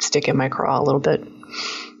stick in my craw a little bit.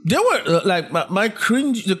 There were my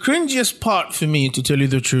cringe. The cringiest part for me, to tell you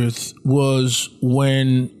the truth, was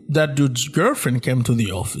when that dude's girlfriend came to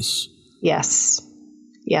the office. Yes,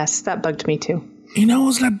 that bugged me too. And I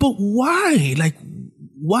was like, but why? Like,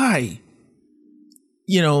 why?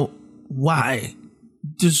 Why?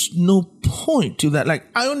 There's no point to that. Like,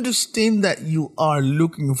 I understand that you are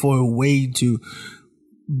looking for a way to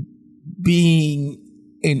being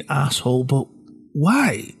an asshole, but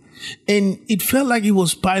why? And it felt like he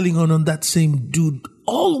was piling on that same dude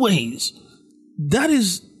always.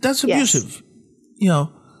 That's abusive.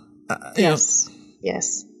 Yes.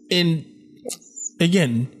 And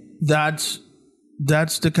again, that's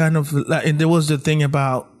the kind of, and there was the thing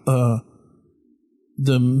about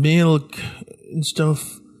the milk and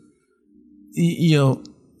stuff. Yeah.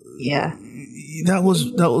 That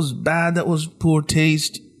was bad. That was poor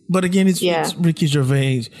taste. But again, it's Ricky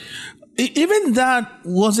Gervais. Even that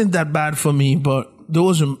wasn't that bad for me, but there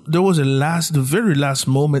was the very last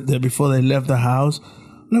moment there before they left the house.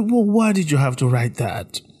 Like, well, why did you have to write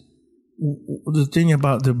that? The thing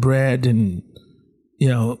about the bread and,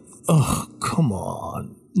 oh, come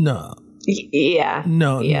on. No. Yeah.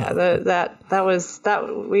 No. Yeah. No. That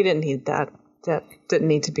we didn't need that. That didn't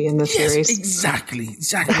need to be in the series. Exactly. You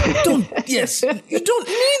don't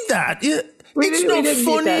need that. We didn't need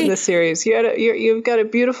that in the series. You've got a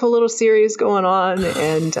beautiful little series going on,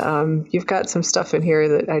 and you've got some stuff in here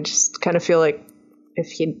that I just kind of feel like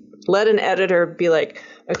if you let an editor be like,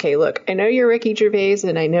 okay, look, I know you're Ricky Gervais,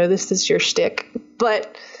 and I know this is your shtick,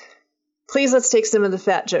 but please let's take some of the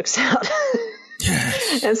fat jokes out.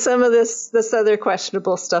 Yes. And some of this other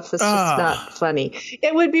questionable stuff is just not funny.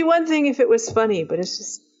 It would be one thing if it was funny, but it's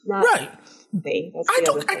just not right. funny.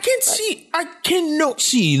 I cannot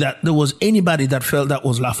see that there was anybody that felt that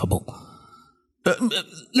was laughable.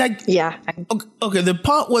 Yeah. Okay, the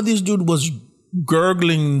part where this dude was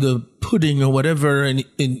gurgling the pudding or whatever, and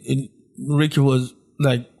Ricky was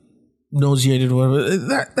like nauseated or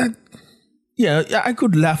whatever. I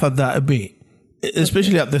could laugh at that a bit,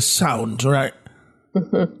 especially at the sound, right?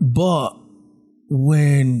 Mm-hmm. But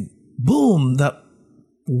when boom, that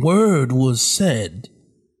word was said,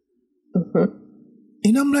 mm-hmm.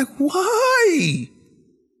 and I'm like, why?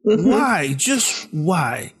 Mm-hmm. Why? Just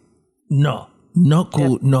why? No, not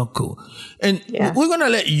cool, not cool. And we're gonna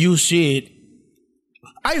let you see it.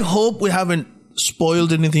 I hope we haven't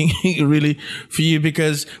spoiled anything really for you,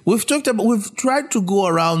 because we've tried to go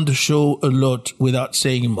around the show a lot without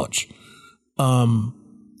saying much.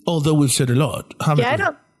 Although we've said a lot.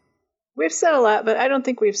 We've said a lot, but I don't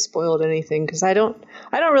think we've spoiled anything, because I don't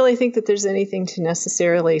really think that there's anything to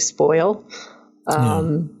necessarily spoil. I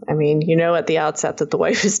mean, at the outset that the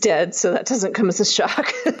wife is dead, so that doesn't come as a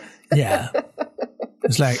shock. Yeah.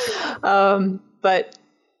 It's like, but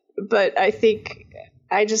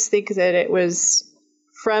I just think that it was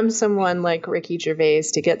from someone like Ricky Gervais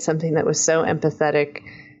to get something that was so empathetic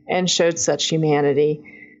and showed such humanity,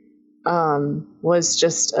 was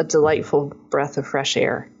just a delightful breath of fresh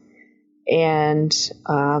air. And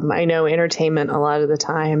I know entertainment a lot of the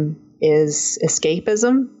time is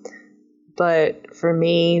escapism, but for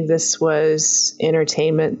me, this was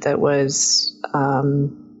entertainment that was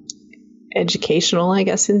educational, I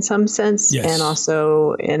guess, in some sense, yes. And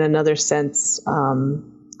also in another sense,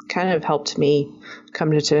 kind of helped me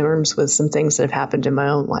come to terms with some things that have happened in my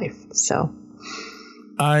own life. So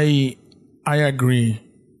I agree.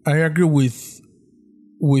 I agree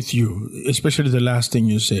with you, especially the last thing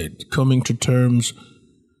you said, coming to terms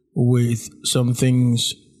with some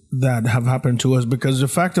things that have happened to us, because the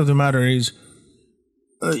fact of the matter is,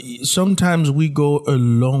 sometimes we go a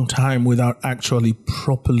long time without actually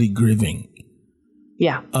properly grieving.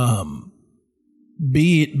 Yeah.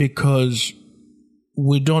 Be it because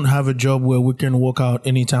we don't have a job where we can walk out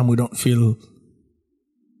anytime we don't feel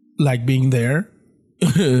like being there.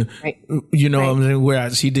 Right. What I'm saying?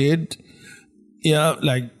 Whereas he did. Yeah,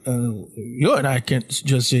 like you and I can't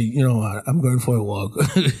just say, I'm going for a walk.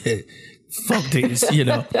 Fuck this,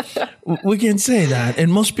 We can say that,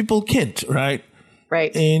 and most people can't, right?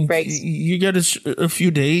 Right. And you get a few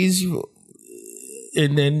days,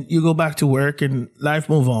 and then you go back to work, and life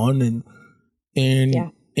move on,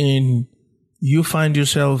 and you find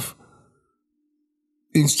yourself,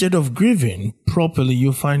 instead of grieving properly,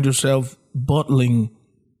 you find yourself bottling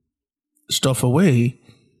stuff away.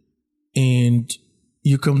 And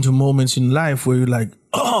you come to moments in life where you're like,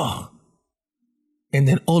 oh, and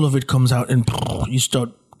then all of it comes out and you start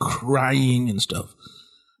crying and stuff.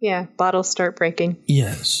 Yeah, bottles start breaking.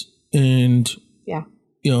 Yes. And,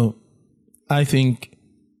 I think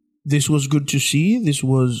this was good to see. This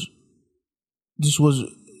was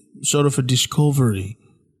sort of a discovery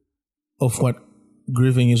of what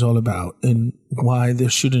grieving is all about and why there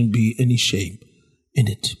shouldn't be any shame in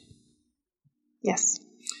it. Yes.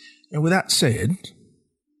 And with that said,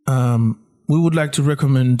 we would like to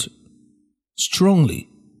recommend strongly,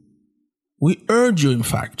 we urge you, in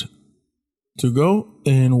fact, to go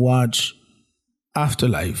and watch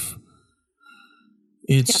Afterlife.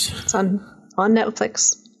 It's on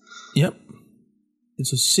Netflix. Yep.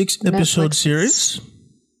 It's a 6-episode series.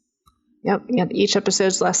 Yep. Each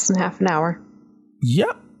episode's less than half an hour.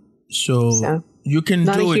 Yep. So you can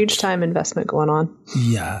do it. Not a huge time investment going on.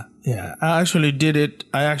 Yeah. I actually did it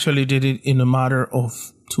in a matter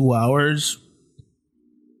of 2 hours.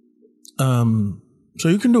 So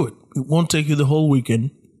you can do it. It won't take you the whole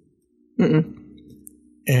weekend.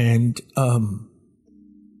 And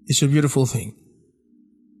it's a beautiful thing.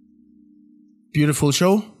 Beautiful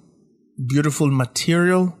show, beautiful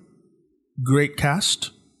material, great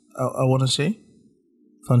cast, I want to say.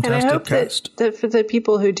 Fantastic and I hope cast. That for the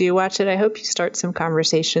people who do watch it, I hope you start some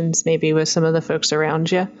conversations maybe with some of the folks around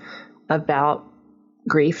you about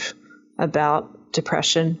grief, about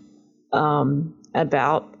depression,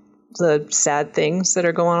 about the sad things that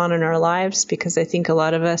are going on in our lives, because I think a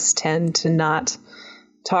lot of us tend to not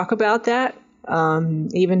talk about that,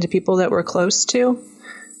 even to people that we're close to.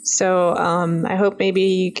 So I hope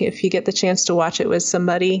maybe if you get the chance to watch it with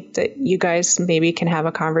somebody, that you guys maybe can have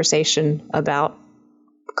a conversation about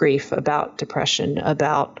grief, about depression,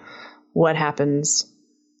 about what happens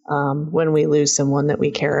when we lose someone that we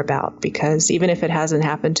care about. Because even if it hasn't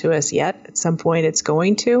happened to us yet, at some point it's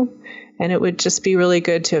going to. And it would just be really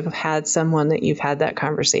good to have had someone that you've had that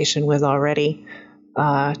conversation with already,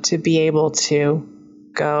 to be able to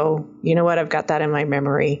go, you know what, I've got that in my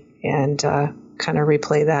memory, and kind of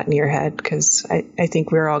replay that in your head, because I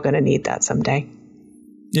think we're all going to need that someday.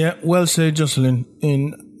 Yeah, well said, Jocelyn.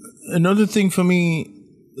 And another thing for me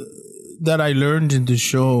that I learned in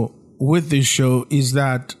with this show is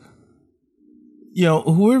that,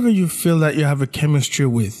 whoever you feel that you have a chemistry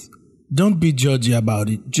with, don't be judgy about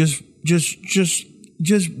it. Just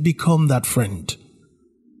become that friend.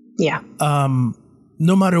 Yeah.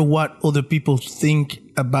 No matter what other people think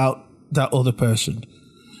about that other person.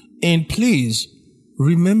 And please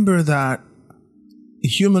remember that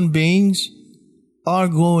human beings are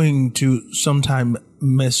going to sometime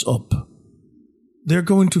mess up. They're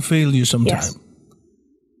going to fail you sometime.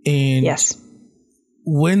 Yes. And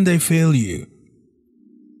when they fail you,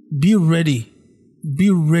 be ready.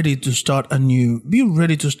 Be ready to start anew. Be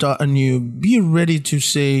ready to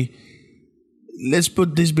say, let's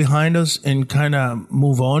put this behind us and kind of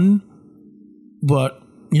move on. But,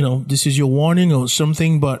 this is your warning or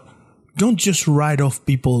something, but don't just write off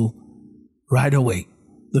people right away,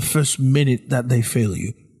 the first minute that they fail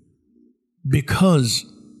you. Because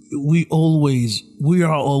we are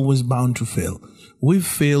always bound to fail. We've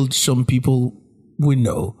failed some people we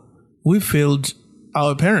know. We've failed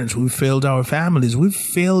our parents. We've failed our families. We've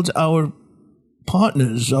failed our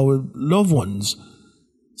partners, our loved ones.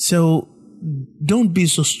 So don't be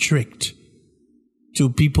so strict to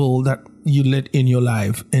people that you let in your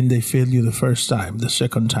life and they fail you the first time, the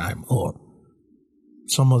second time, or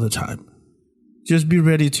some other time. Just be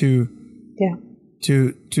ready to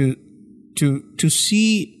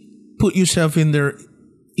see, put yourself in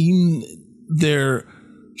their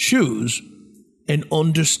shoes and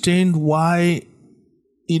understand why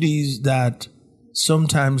it is that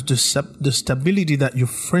sometimes the stability that your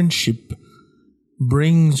friendship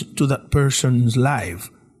brings to that person's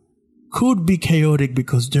life could be chaotic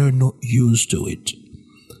because they're not used to it.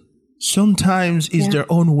 Sometimes it's their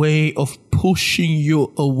own way of pushing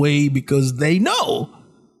you away because they know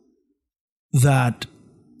that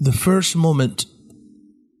the first moment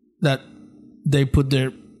that they put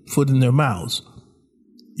their foot in their mouths,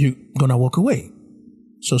 you're going to walk away.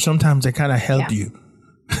 So sometimes they kind of help you.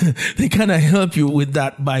 They kind of help you with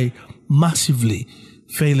that by massively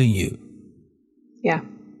failing you. Yeah.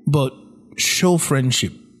 But show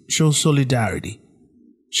friendship, show solidarity,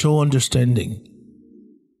 show understanding,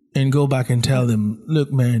 and go back and tell them,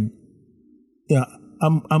 look, man,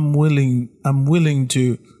 I'm willing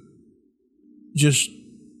to just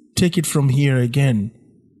take it from here again,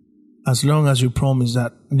 as long as you promise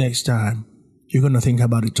that next time you're going to think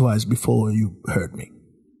about it twice before you hurt me.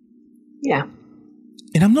 Yeah.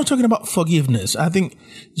 And I'm not talking about forgiveness. I think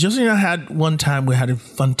Justin and I had one time, we had a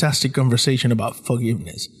fantastic conversation about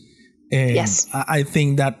forgiveness. And I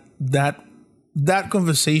think that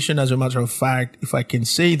conversation, as a matter of fact, if I can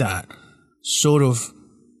say that, sort of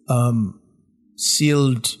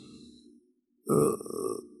sealed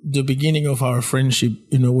the beginning of our friendship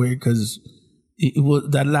in a way, because it was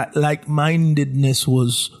that like-mindedness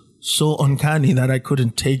was so uncanny that I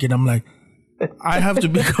couldn't take it. I'm like, I have to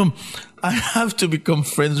become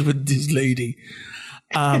friends with this lady.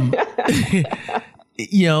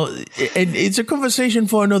 You know, and it's a conversation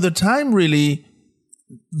for another time, really,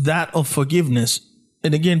 that of forgiveness.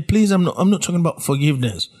 And again, please, I'm not talking about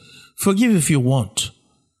forgiveness. Forgive if you want.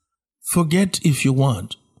 Forget if you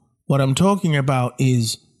want. What I'm talking about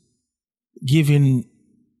is giving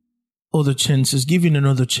other chances, giving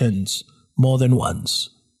another chance more than once.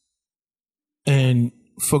 And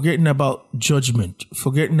forgetting about judgment,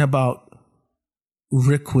 forgetting about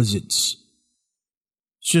requisites.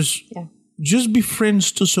 Just be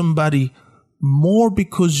friends to somebody more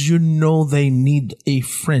because you know they need a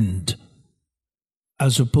friend,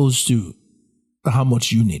 as opposed to how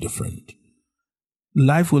much you need a friend.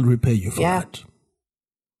 Life will repay you for that.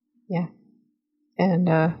 Yeah. And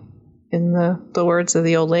in the words of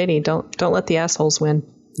the old lady, don't let the assholes win.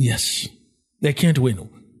 Yes. They can't win.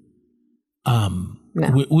 No.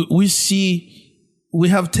 We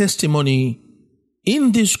have testimony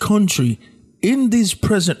in this country, in this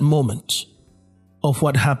present moment, of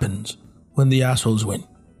what happens when the assholes win.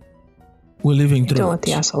 We're living through it. Don't let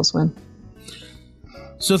the assholes win.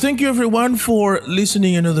 So thank you everyone for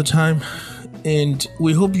listening another time, and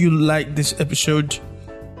we hope you like this episode.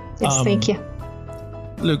 Yes, thank you.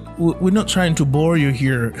 Look, we're not trying to bore you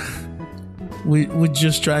here. We're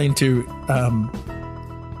just trying to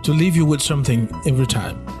leave you with something every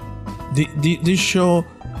time. This show,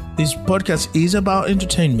 this podcast is about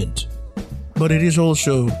entertainment, but it is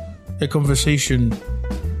also a conversation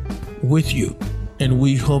with you, and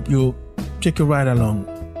we hope you take a ride along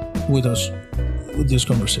with us with this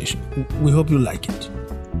conversation. We hope you like it.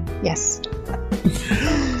 Yes.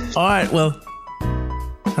 All right, well,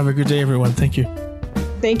 have a good day, everyone. Thank you.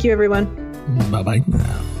 Thank you, everyone. Bye-bye.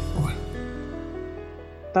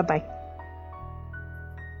 Bye-bye.